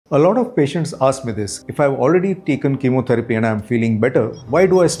A lot of patients ask me this: if I've already taken chemotherapy and I'm feeling better, why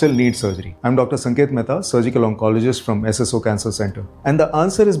do I still need surgery? I'm Dr. Sanket Mehta, surgical oncologist from SSO Cancer Center. And the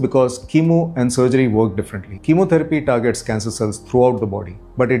answer is because chemo and surgery work differently. Chemotherapy targets cancer cells throughout the body,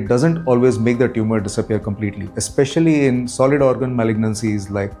 but it doesn't always make the tumor disappear completely, especially in solid organ malignancies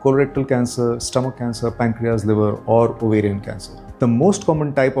like colorectal cancer, stomach cancer, pancreas, liver, or ovarian cancer. The most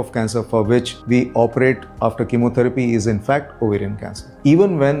common type of cancer for which we operate after chemotherapy is in fact ovarian cancer.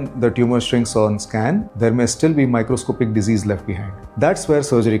 Even when the tumor shrinks on scan, there may still be microscopic disease left behind. That's where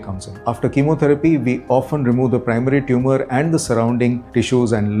surgery comes in. After chemotherapy, we often remove the primary tumor and the surrounding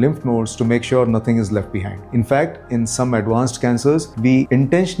tissues and lymph nodes to make sure nothing is left behind. In fact, in some advanced cancers, we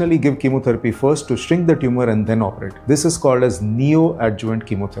intentionally give chemotherapy first to shrink the tumor and then operate. This is called as neoadjuvant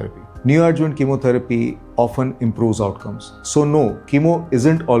chemotherapy. Neoadjuvant chemotherapy often improves outcomes. So no, chemo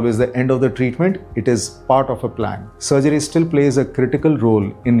isn't always the end of the treatment, it is part of a plan. Surgery still plays a critical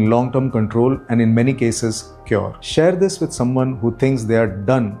role in long-term control and in many cases, cure. Share this with someone who thinks they are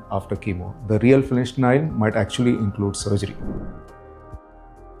done after chemo. The real finish line might actually include surgery.